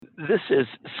This is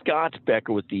Scott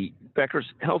Becker with the Becker's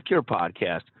Healthcare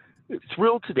Podcast.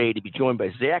 Thrilled today to be joined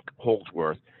by Zach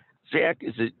Holdsworth. Zach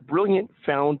is a brilliant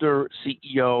founder,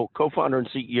 CEO, co-founder and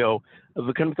CEO of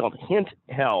a company called Hint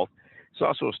Health. He's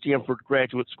also a Stanford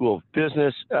Graduate School of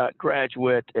Business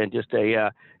graduate and just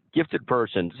a gifted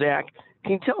person. Zach,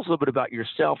 can you tell us a little bit about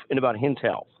yourself and about Hint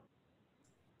Health?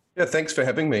 Yeah, thanks for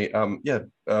having me.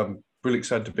 Really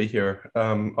excited to be here.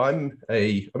 I'm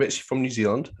actually from New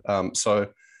Zealand, so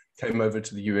came over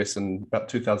to the US in about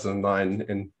 2009,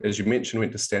 and as you mentioned,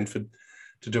 went to Stanford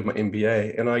to do my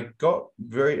MBA. And I got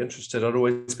very interested. I'd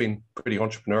always been pretty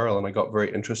entrepreneurial, and I got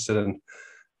very interested in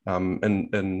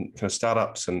kind of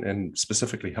startups and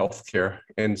specifically healthcare.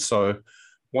 And so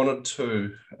wanted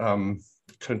to kind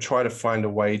of try to find a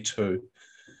way to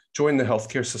join the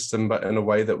healthcare system, but in a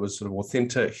way that was sort of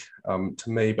authentic to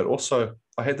me. But also,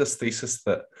 I had this thesis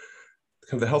that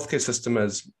kind of the healthcare system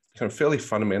is kind of fairly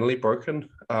fundamentally broken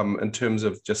in terms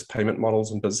of just payment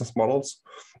models and business models.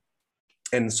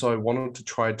 And so I wanted to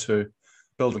try to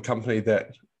build a company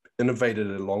that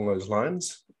innovated along those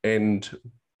lines. And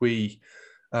we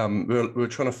were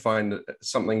trying to find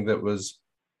something that was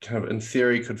kind of, in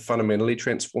theory, could fundamentally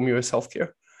transform US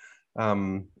healthcare.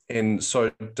 And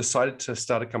so decided to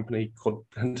start a company called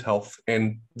Hint Health.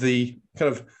 And the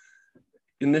kind of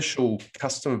initial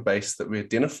customer base that we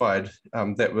identified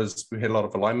we had a lot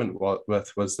of alignment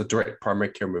with was the direct primary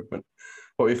care movement.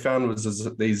 What we found was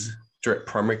that these direct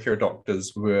primary care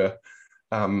doctors were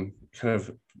kind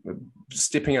of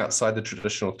stepping outside the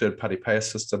traditional third-party payer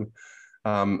system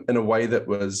in a way that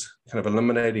was kind of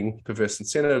eliminating perverse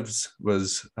incentives,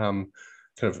 was kind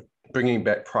of bringing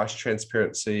back price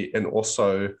transparency, and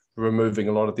also removing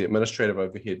a lot of the administrative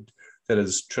overhead that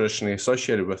is traditionally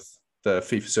associated with the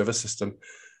fee-for-service system.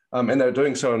 And they were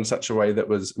doing so in such a way that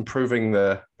was improving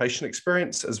the patient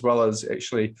experience, as well as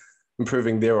actually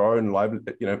improving their own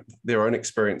their own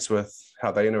experience with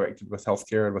how they interacted with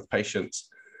healthcare and with patients,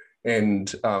 and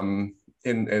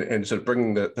sort of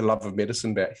bringing the love of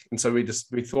medicine back. And so we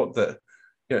thought that,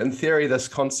 in theory, this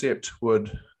concept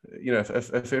would,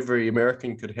 if every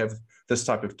American could have this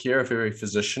type of care, if every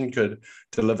physician could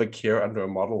deliver care under a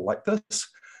model like this,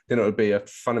 then it would be a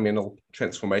fundamental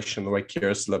transformation in the way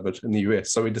care is delivered in the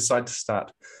US. So we decided to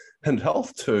start Hint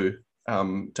Health to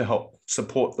help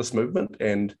support this movement,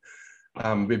 and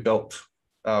we built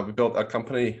our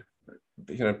company,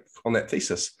 on that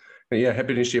thesis. And yeah,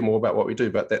 happy to share more about what we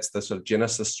do, but that's the sort of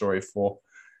genesis story for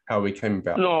how we came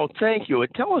about. No, thank you.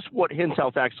 And tell us what Hint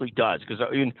Health actually does, because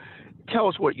tell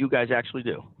us what you guys actually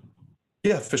do.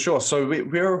 Yeah, for sure. So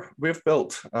we've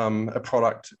built a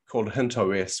product called Hint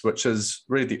OS, which is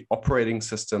really the operating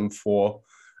system for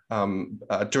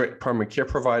direct primary care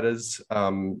providers.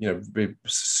 We're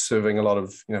serving a lot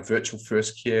of virtual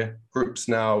first care groups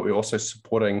now. We're also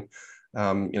supporting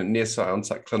near-site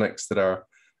on-site clinics that are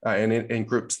and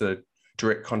groups that are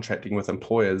direct contracting with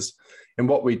employers. And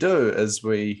what we do is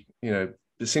we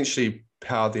essentially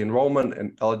power the enrollment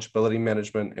and eligibility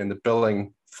management and the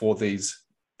billing for these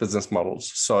business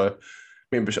models. So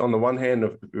membership, on the one hand,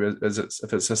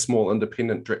 if it's a small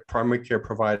independent direct primary care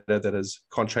provider that is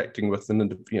contracting with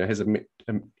has an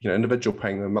individual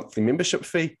paying a monthly membership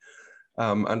fee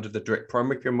under the direct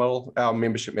primary care model, our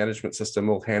membership management system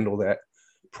will handle that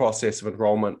process of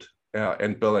enrollment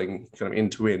and billing kind of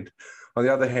end to end. On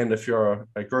the other hand, if you're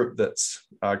a group that's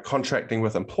contracting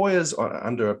with employers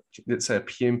under, let's say, a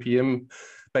PMPM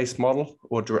based model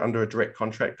or under a direct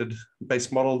contracted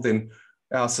based model, then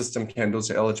our system handles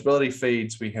the eligibility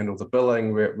feeds, we handle the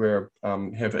billing, we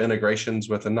have integrations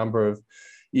with a number of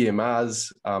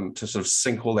EMRs to sort of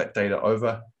sync all that data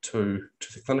over to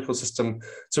the clinical system.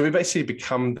 So we basically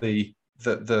become the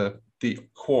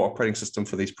core operating system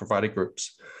for these provider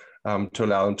groups to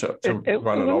allow them to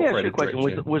run and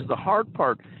operate. Was the hard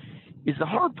part? Is the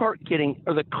hard part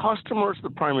are the customers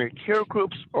the primary care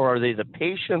groups, or are they the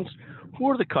patients? Who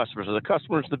are the customers? Are the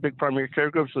customers the big primary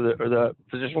care groups or the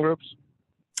physician groups?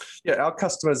 Yeah, our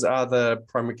customers are the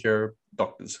primary care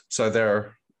doctors.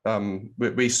 So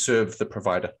we serve the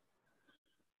provider.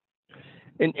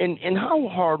 And how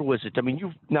hard was it? I mean,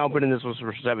 you've now been in this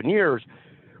for 7 years.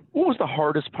 What was the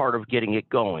hardest part of getting it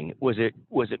going? Was it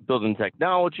building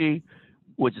technology?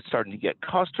 Was it starting to get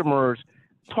customers?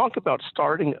 Talk about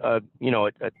starting a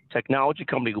technology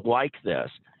company like this.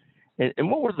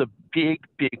 And what were the big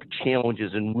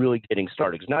challenges in really getting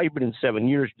started? Because now you've been in 7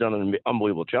 years, you've done an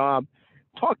unbelievable job.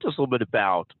 Talk to us a little bit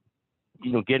about,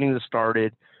 getting this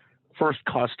started, first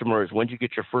customers. When did you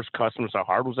get your first customers? How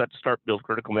hard was that to start, build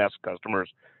critical mass of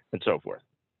customers, and so forth?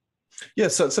 Yeah,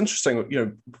 so it's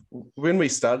interesting. When we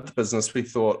started the business, we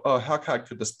thought, oh, how hard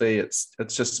could this be? It's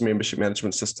just a membership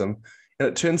management system, and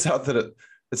it turns out that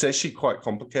it's actually quite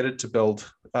complicated to build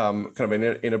kind of an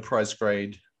enterprise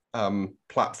grade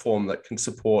platform that can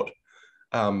support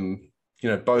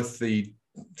both the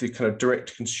kind of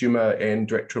direct consumer and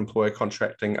direct to employer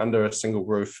contracting under a single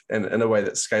roof, and in a way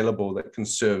that's scalable, that can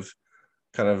serve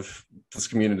kind of this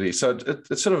community. So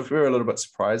it's sort of, we were a little bit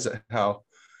surprised at how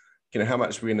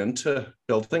much we went into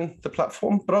building the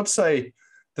platform. But I'd say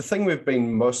the thing we've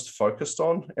been most focused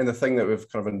on, and the thing that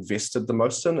we've kind of invested the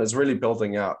most in, is really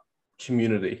building out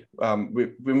community.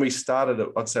 When we started,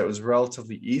 I'd say it was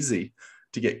relatively easy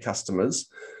to get customers,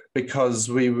 because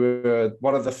we were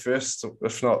one of the first,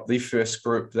 if not the first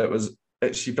group, that was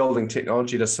actually building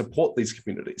technology to support these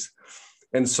communities.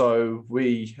 And so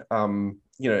building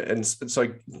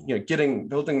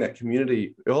that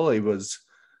community early was,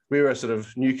 we were sort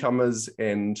of newcomers,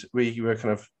 and we were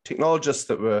kind of technologists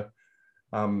that were,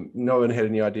 no one had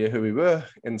any idea who we were.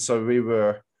 And so we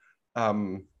were,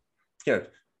 it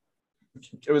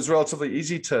was relatively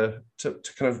easy to kind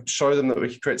of show them that we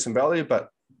could create some value, but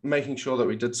making sure that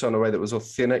we did so in a way that was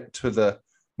authentic to the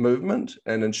movement,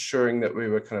 and ensuring that we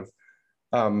were kind of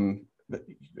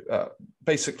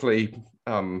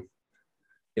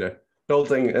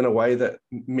building in a way that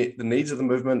met the needs of the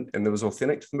movement and that was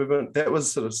authentic to the movement. That was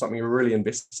sort of something we really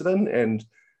invested in, and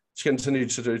continue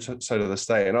to do so to this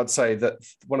day. And I'd say that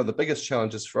one of the biggest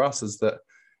challenges for us is that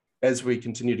as we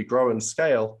continue to grow and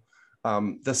scale,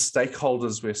 the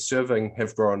stakeholders we're serving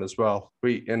have grown as well.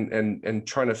 And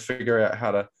trying to figure out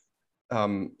how to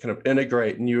kind of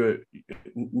integrate new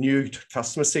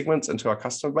customer segments into our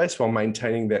customer base while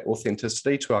maintaining that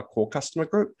authenticity to our core customer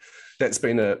group. That's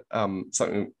been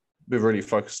something we've really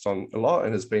focused on a lot,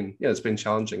 and it's been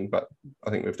challenging, but I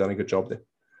think we've done a good job there.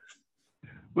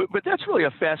 But that's really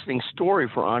a fascinating story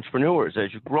for entrepreneurs.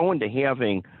 As you grow into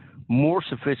having more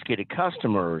sophisticated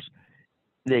customers,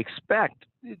 they expect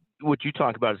what you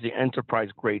talk about is the enterprise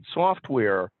grade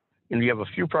software. And you have a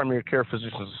few primary care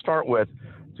physicians to start with.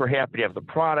 They're happy to have the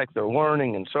product, they're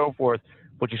learning and so forth.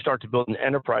 But you start to build an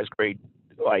enterprise grade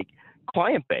like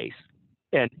client base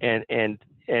and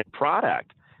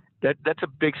product. That's a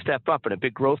big step up and a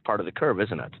big growth part of the curve,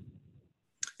 isn't it?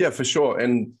 Yeah, for sure.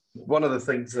 And one of the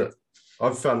things that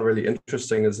I've found really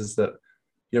interesting is that,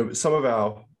 some of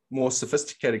our more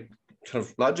sophisticated kind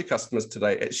of larger customers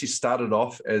today actually started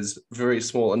off as very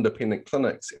small independent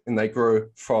clinics, and they grew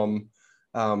from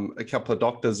a couple of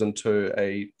doctors into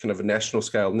a kind of a national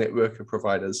scale network of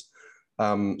providers.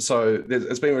 So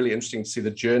it's been really interesting to see the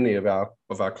journey of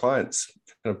our clients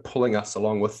kind of pulling us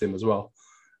along with them as well,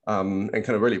 and kind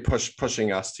of really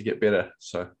pushing us to get better.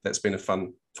 So that's been a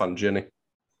fun journey.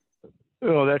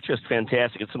 Oh, that's just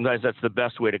fantastic. And sometimes that's the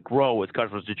best way to grow with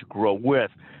customers that you grow with.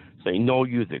 So they know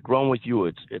you, they're growing with you.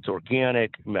 It's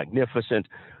organic, magnificent.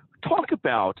 Talk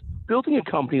about building a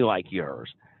company like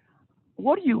yours.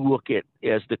 What do you look at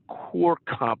as the core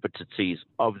competencies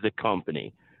of the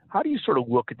company? How do you sort of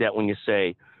look at that when you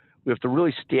say we have to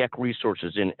really stack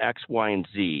resources in X, Y, and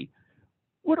Z?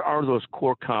 What are those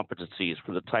core competencies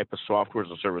for the type of software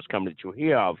as a service company that you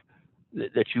have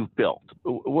that you've built?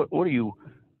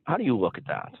 How do you look at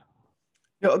that?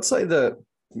 Yeah, I'd say that,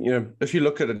 if you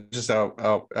look at it, just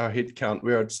our head count,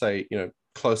 we would say,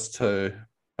 close to,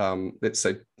 let's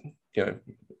say,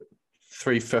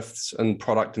 3/5 in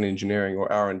product and engineering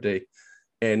or R&D.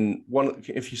 And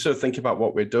if you sort of think about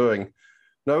what we're doing,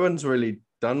 no one's really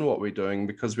done what we're doing,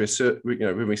 because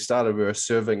when we started, we were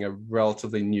serving a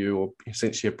relatively new, or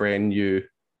essentially a brand new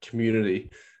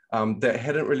community that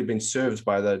hadn't really been served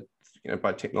by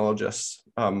by technologists.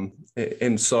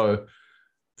 And so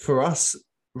for us,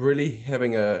 really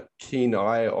having a keen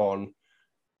eye on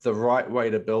the right way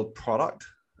to build product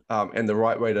and the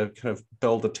right way to kind of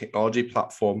build a technology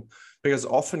platform, because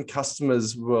often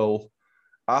customers will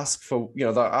ask for, a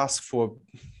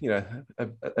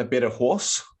better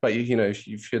horse, but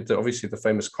you've heard obviously the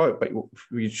famous quote, but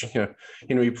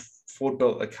Henry Ford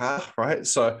built a car, right?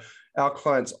 So our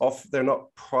clients they're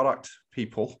not product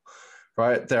people,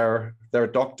 right? They're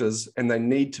doctors, and they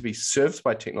need to be served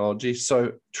by technology.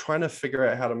 So trying to figure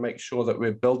out how to make sure that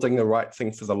we're building the right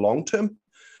thing for the long term,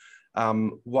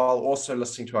 while also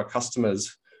listening to our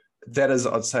customers. That is,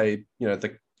 I'd say,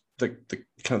 the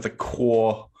kind of the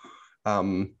core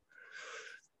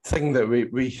thing that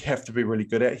we have to be really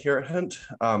good at here at Hint,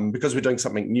 because we're doing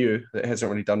something new that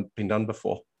hasn't really been done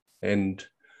before. And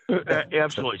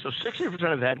absolutely. So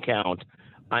 60% of headcount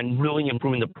on really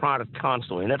improving the product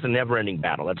constantly, and that's a never-ending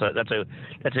battle. That's a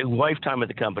lifetime of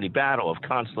the company battle of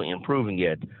constantly improving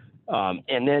it.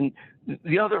 And then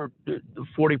the other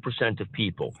 40% of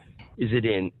people, is it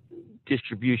in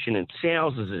distribution and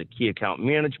sales? Is it key account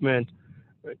management?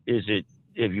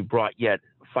 Have you brought yet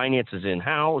finances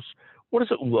in-house? What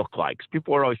does it look like? Because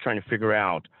people are always trying to figure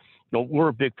out, we're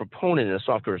a big proponent in a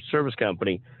software service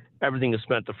company. Everything is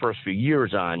spent the first few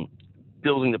years on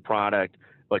building the product.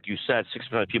 Like you said,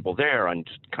 6% of people there on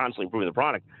just constantly improving the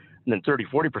product. And then 30,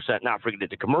 40% not forgetting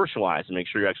to commercialize and make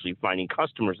sure you're actually finding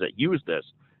customers that use this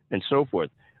and so forth.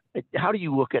 How do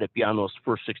you look at it beyond those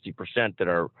first 60% that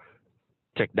are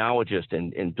technologists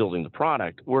in building the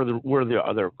product? What are the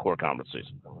other core competencies?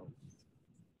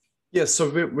 Yeah, so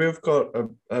we've got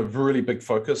a really big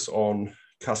focus on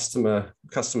customer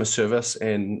service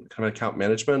and kind of account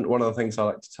management. One of the things I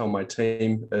like to tell my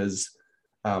team is,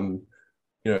 when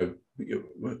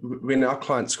our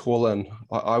clients call in,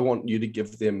 I want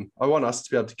us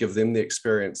to be able to give them the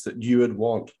experience that you would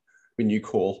want when you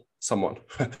call someone.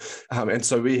 And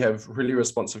so we have really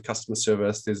responsive customer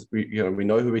service. We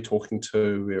know who we're talking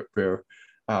to. We're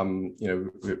trying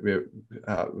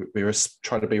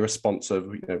to be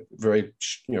responsive. Very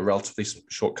relatively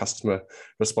short customer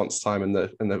response time in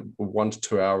the 1 to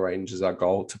 2 hour range is our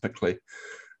goal typically.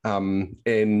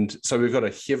 And so we've got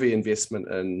a heavy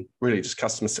investment in really just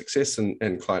customer success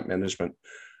and client management.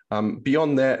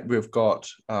 Beyond that, we've got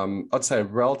I'd say a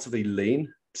relatively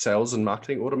lean sales and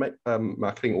marketing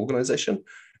organization.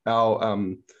 I'd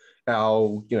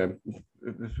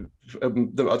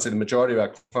say the majority of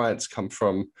our clients come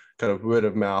from kind of word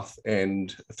of mouth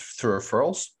and through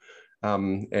referrals,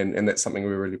 and that's something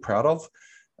we're really proud of.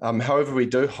 However, we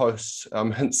do host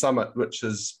Hint Summit, which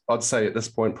is, I'd say at this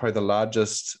point, probably the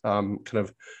largest kind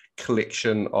of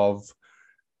collection of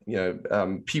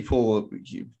people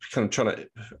kind of trying to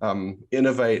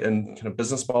innovate in kind of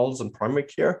business models and primary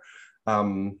care.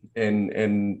 And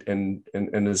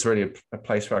is really a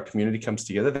place where our community comes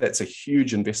together. That's a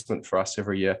huge investment for us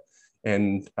every year,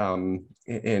 and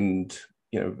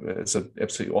it's an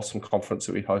absolutely awesome conference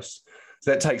that we host.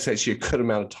 So that takes actually a good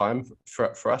amount of time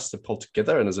for us to pull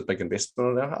together, and is a big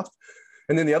investment on our half.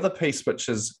 And then the other piece, which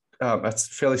is a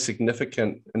fairly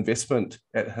significant investment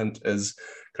at Hint, is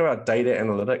kind of our data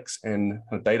analytics and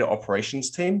data operations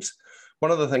teams.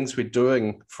 One of the things we're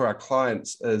doing for our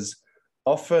clients is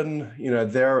often,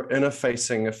 they're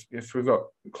interfacing, if we've got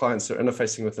clients that are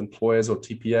interfacing with employers or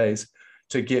TPAs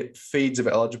to get feeds of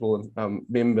eligible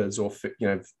members, or,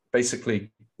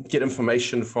 basically get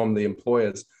information from the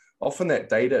employers. Often that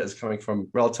data is coming from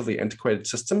relatively antiquated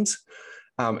systems.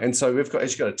 And so we've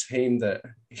actually got a team that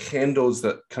handles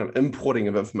that kind of importing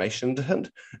of information to Hint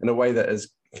in a way that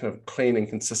is kind of clean and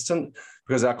consistent,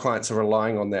 because our clients are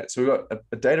relying on that. So we've got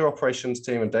a data operations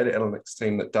team and data analytics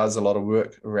team that does a lot of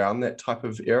work around that type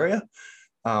of area.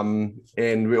 And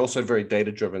we're also very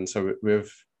data driven. So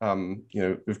we've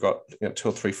got 2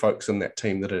 or 3 folks in that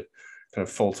team that are kind of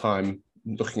full-time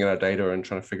looking at our data and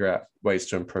trying to figure out ways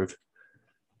to improve.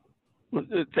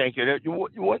 Thank you.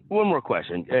 One more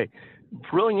question. A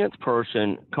brilliant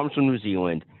person comes from New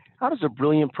Zealand. How does a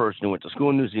brilliant person who went to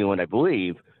school in New Zealand,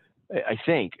 I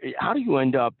think, how do you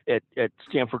end up at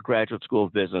Stanford Graduate School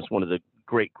of Business, one of the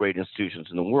great institutions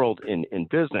in the world in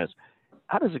business?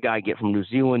 How does a guy get from New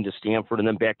Zealand to Stanford and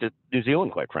then back to New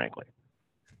Zealand, quite frankly?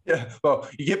 Yeah, well,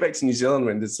 you get back to New Zealand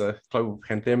when there's a global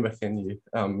pandemic, and you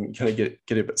kind of get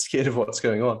a bit scared of what's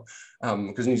going on,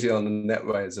 because New Zealand in that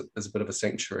way is a bit of a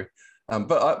sanctuary.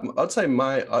 But I'd say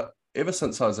ever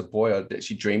since I was a boy, I'd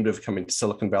actually dreamed of coming to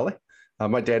Silicon Valley.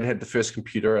 My dad had the first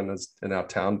computer in our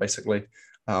town, basically.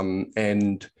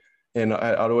 And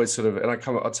I'd always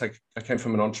I'd say I came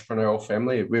from an entrepreneurial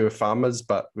family. We were farmers,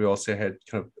 but we also had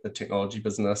kind of a technology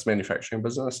business, manufacturing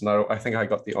business. And I think I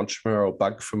got the entrepreneurial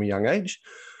bug from a young age.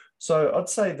 So I'd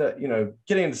say that,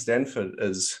 getting into Stanford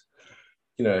is,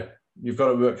 you've got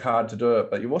to work hard to do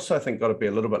it, but you've also, I think, got to be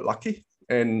a little bit lucky.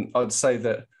 And I'd say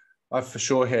that I've for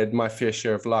sure had my fair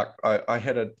share of luck. I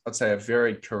had I'd say a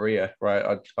varied career,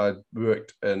 right? I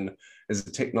worked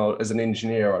as an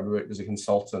engineer. I worked as a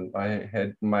consultant. I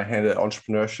had my hand at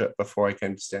entrepreneurship before I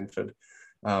came to Stanford.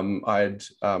 I'd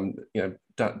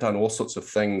done all sorts of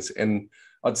things, and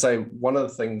I'd say one of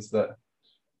the things that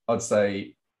I'd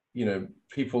say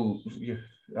people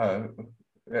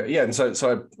and so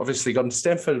I obviously got into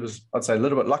Stanford. I'd say a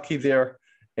little bit lucky there,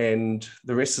 and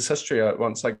the rest is history.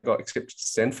 Once I got accepted to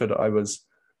Stanford, I was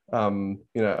there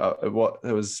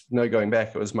was no going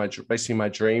back. It was basically my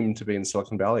dream to be in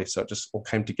Silicon Valley. So it just all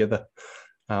came together.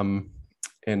 And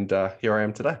here I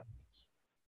am today.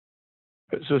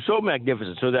 So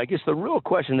magnificent. So I guess the real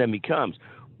question then becomes,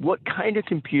 what kind of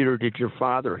computer did your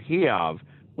father have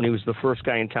when he was the first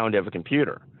guy in town to have a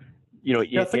computer? You know,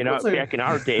 Yeah, I think it was a, back in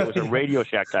our day, it was a Radio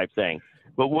Shack type thing.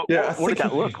 But yeah, what did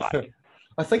that look like?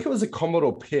 I think it was a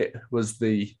Commodore PET was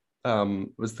the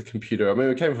computer. I mean,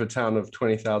 we came from a town of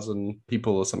 20,000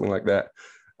 people or something like that.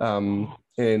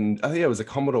 And I think it was a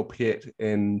Commodore PET,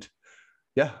 and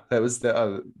yeah, that was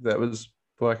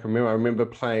what I can remember. I remember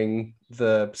playing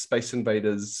the Space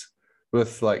Invaders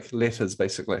with like letters,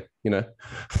 basically, you know.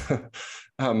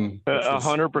 100%, Yeah,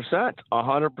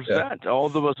 100%. All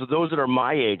of us, those that are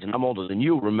my age, and I'm older than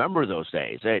you, remember those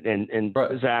days. And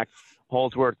right. Zach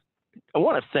Holdsworth, I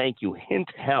want to thank you. Hint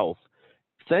Health,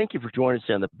 thank you for joining us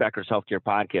on the Becker's Healthcare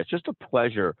Podcast. Just a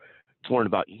pleasure to learn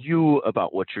about you,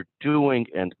 about what you're doing,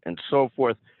 and so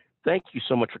forth. Thank you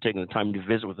so much for taking the time to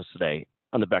visit with us today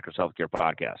on the Becker's Healthcare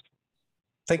Podcast.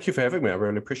 Thank you for having me. I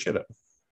really appreciate it.